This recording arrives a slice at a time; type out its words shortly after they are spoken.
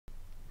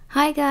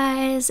Hi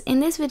guys,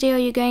 in this video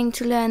you're going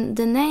to learn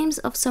the names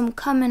of some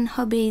common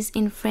hobbies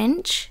in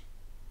French.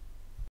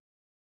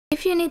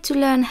 If you need to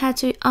learn how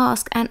to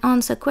ask and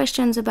answer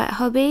questions about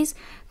hobbies,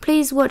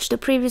 please watch the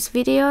previous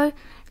video,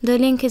 the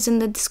link is in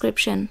the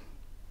description.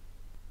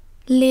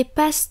 Les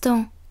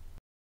passe-temps.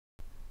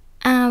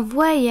 Un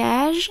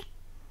voyage,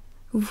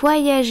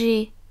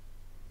 voyager.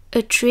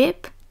 A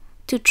trip,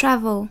 to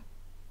travel.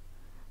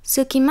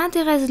 Ce qui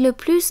m'intéresse le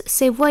plus,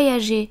 c'est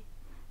voyager.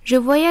 Je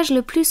voyage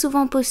le plus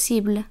souvent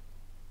possible.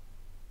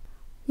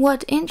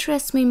 What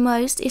interests me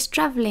most is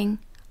traveling.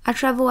 I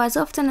travel as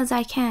often as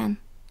I can.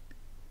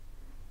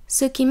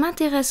 Ce qui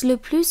m'intéresse le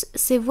plus,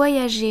 c'est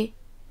voyager.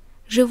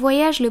 Je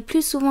voyage le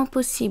plus souvent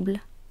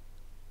possible.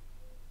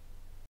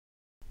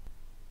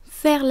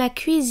 Faire la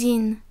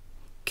cuisine,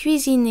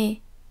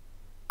 cuisiner.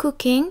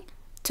 Cooking,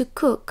 to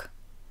cook.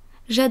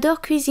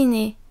 J'adore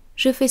cuisiner.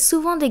 Je fais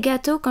souvent des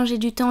gâteaux quand j'ai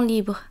du temps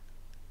libre.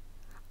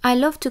 I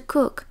love to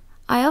cook.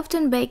 I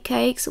often bake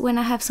cakes when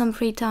I have some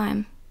free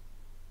time.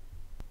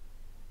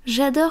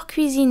 J'adore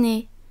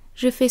cuisiner.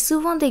 Je fais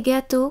souvent des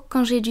gâteaux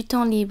quand j'ai du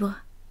temps libre.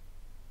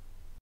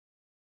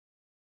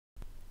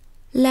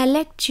 La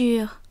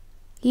lecture,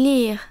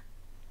 lire.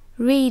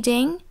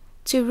 Reading,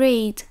 to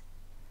read.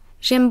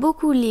 J'aime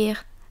beaucoup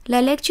lire.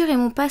 La lecture est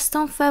mon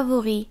passe-temps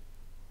favori.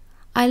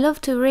 I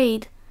love to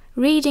read.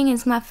 Reading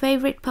is my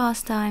favorite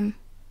pastime.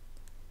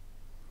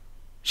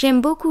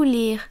 J'aime beaucoup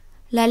lire.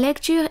 La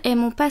lecture est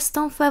mon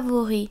passe-temps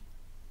favori.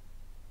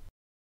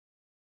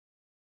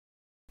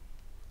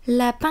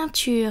 La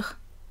peinture,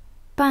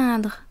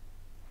 peindre.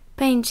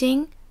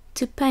 Painting,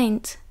 to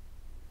paint.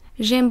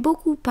 J'aime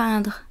beaucoup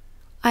peindre.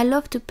 I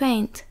love to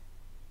paint.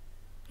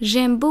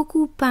 J'aime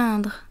beaucoup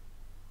peindre.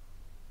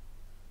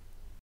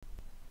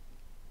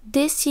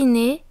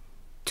 Dessiner,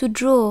 to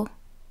draw.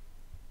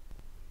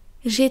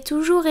 J'ai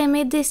toujours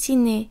aimé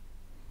dessiner.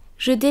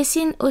 Je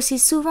dessine aussi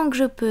souvent que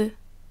je peux.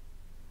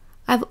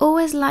 I've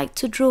always liked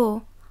to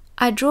draw.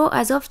 I draw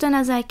as often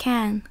as I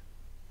can.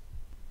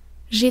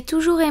 J'ai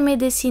toujours aimé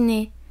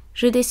dessiner.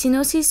 Je dessine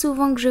aussi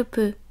souvent que je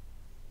peux.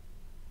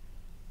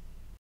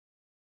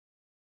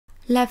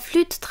 La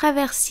flûte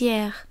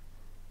traversière,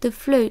 the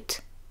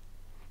flute.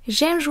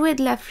 J'aime jouer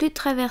de la flûte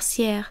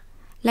traversière.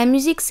 La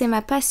musique c'est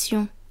ma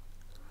passion.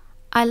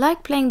 I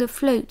like playing the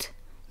flute.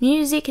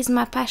 Music is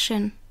my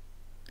passion.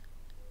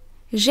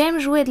 J'aime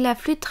jouer de la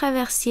flûte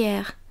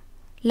traversière.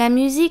 La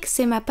musique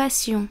c'est ma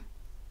passion.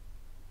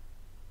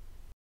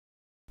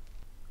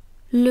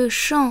 Le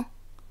chant,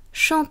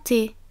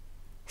 chanter.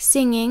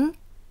 Singing,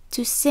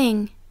 to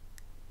sing.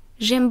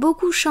 J'aime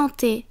beaucoup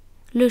chanter.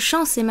 Le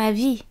chant c'est ma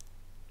vie.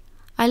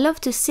 I love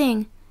to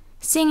sing.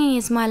 Singing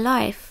is my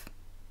life.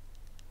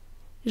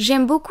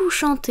 J'aime beaucoup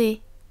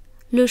chanter.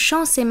 Le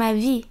chant c'est ma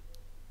vie.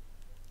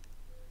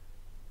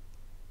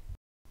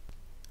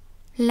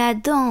 La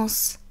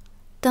danse,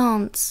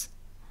 dance.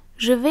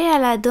 Je vais à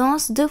la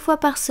danse 2 fois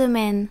par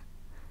semaine.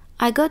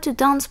 I go to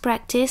dance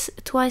practice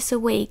twice a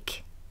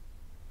week.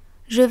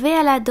 Je vais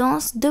à la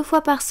danse 2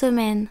 fois par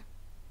semaine.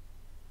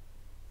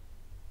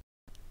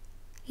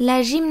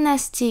 La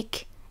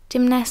gymnastique,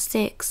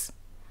 gymnastics.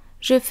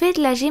 Je fais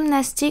de la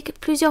gymnastique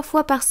plusieurs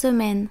fois par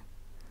semaine.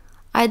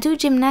 I do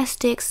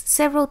gymnastics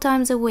several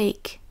times a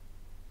week.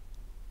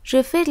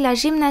 Je fais de la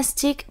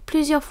gymnastique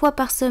plusieurs fois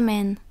par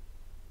semaine.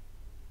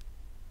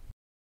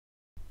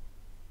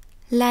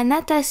 La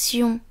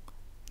natation,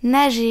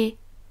 nager.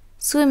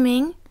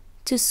 Swimming,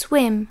 to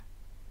swim.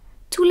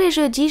 Tous les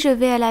jeudis, je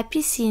vais à la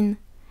piscine.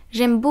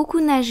 J'aime beaucoup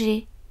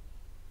nager.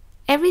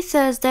 Every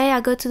Thursday,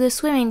 I go to the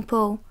swimming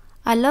pool.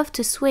 I love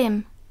to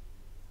swim.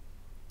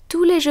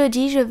 Tous les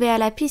jeudis, je vais à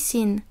la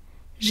piscine.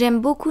 J'aime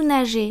beaucoup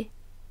nager.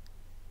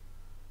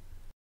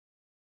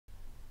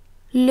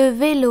 Le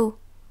vélo,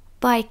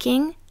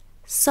 biking,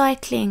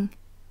 cycling.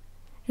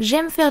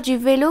 J'aime faire du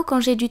vélo quand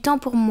j'ai du temps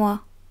pour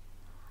moi.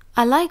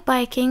 I like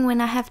biking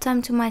when I have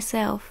time to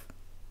myself.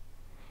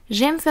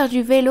 J'aime faire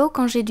du vélo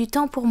quand j'ai du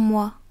temps pour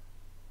moi.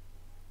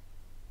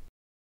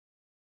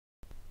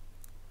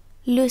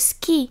 Le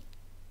ski,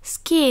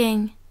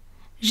 skiing.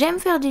 J'aime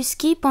faire du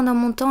ski pendant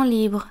mon temps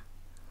libre.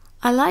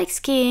 I like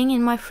skiing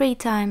in my free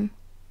time.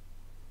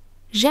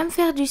 J'aime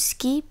faire du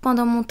ski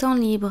pendant mon temps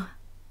libre.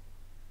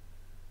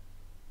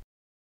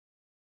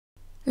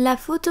 La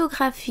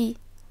photographie,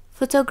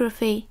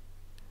 photography.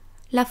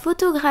 La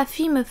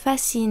photographie me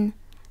fascine.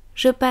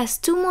 Je passe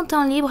tout mon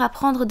temps libre à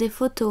prendre des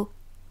photos.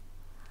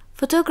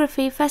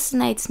 Photography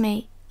fascinates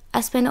me.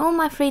 I spend all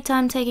my free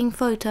time taking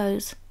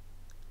photos.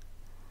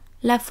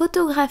 La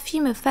photographie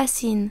me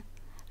fascine.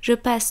 Je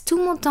passe tout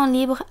mon temps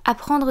libre à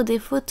prendre des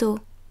photos.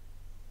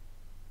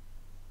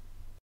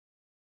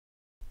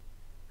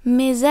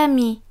 Mes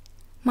amis,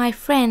 my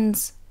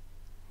friends.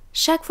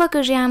 Chaque fois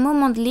que j'ai un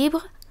moment de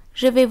libre,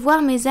 je vais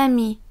voir mes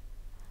amis.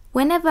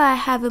 Whenever I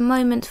have a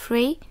moment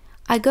free,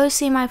 I go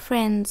see my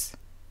friends.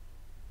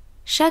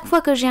 Chaque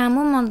fois que j'ai un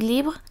moment de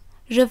libre,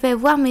 je vais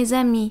voir mes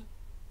amis.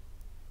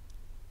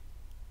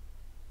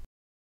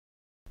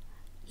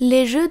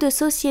 Les jeux de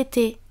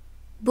société,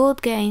 board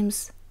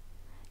games.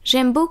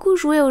 J'aime beaucoup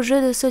jouer aux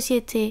jeux de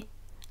société.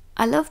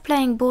 I love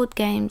playing board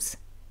games.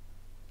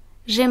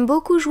 J'aime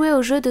beaucoup jouer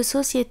aux jeux de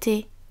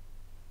société.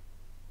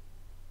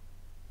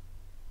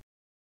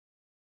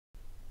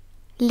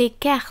 Les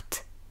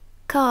cartes,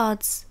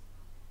 cards.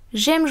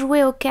 J'aime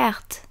jouer aux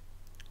cartes.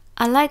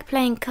 I like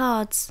playing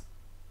cards.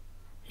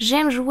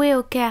 J'aime jouer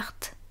aux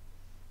cartes.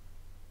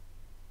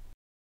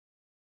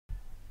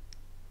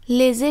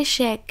 Les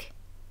échecs,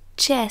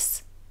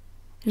 chess.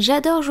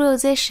 J'adore jouer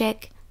aux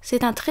échecs,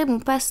 c'est un très bon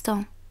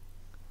passe-temps.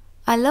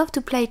 I love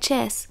to play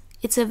chess,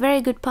 it's a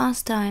very good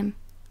pastime.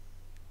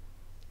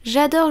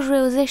 J'adore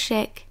jouer aux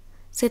échecs,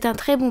 c'est un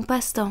très bon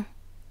passe-temps.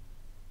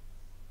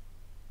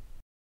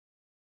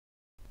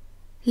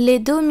 Les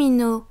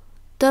dominos,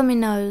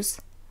 dominoes.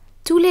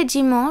 Tous les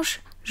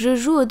dimanches, je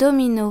joue aux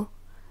dominos.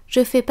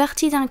 Je fais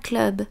partie d'un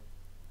club.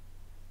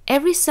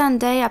 Every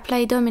Sunday I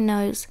play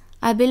dominoes.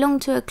 I belong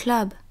to a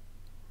club.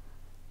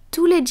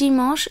 Tous les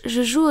dimanches,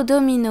 je joue aux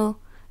dominos.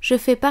 Je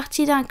fais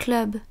partie d'un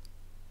club.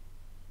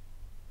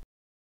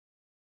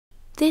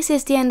 This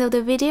is the end of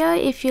the video.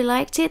 If you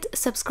liked it,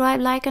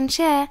 subscribe, like and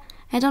share.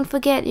 And don't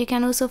forget, you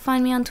can also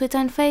find me on Twitter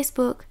and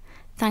Facebook.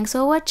 Thanks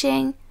for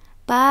watching.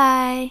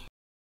 Bye!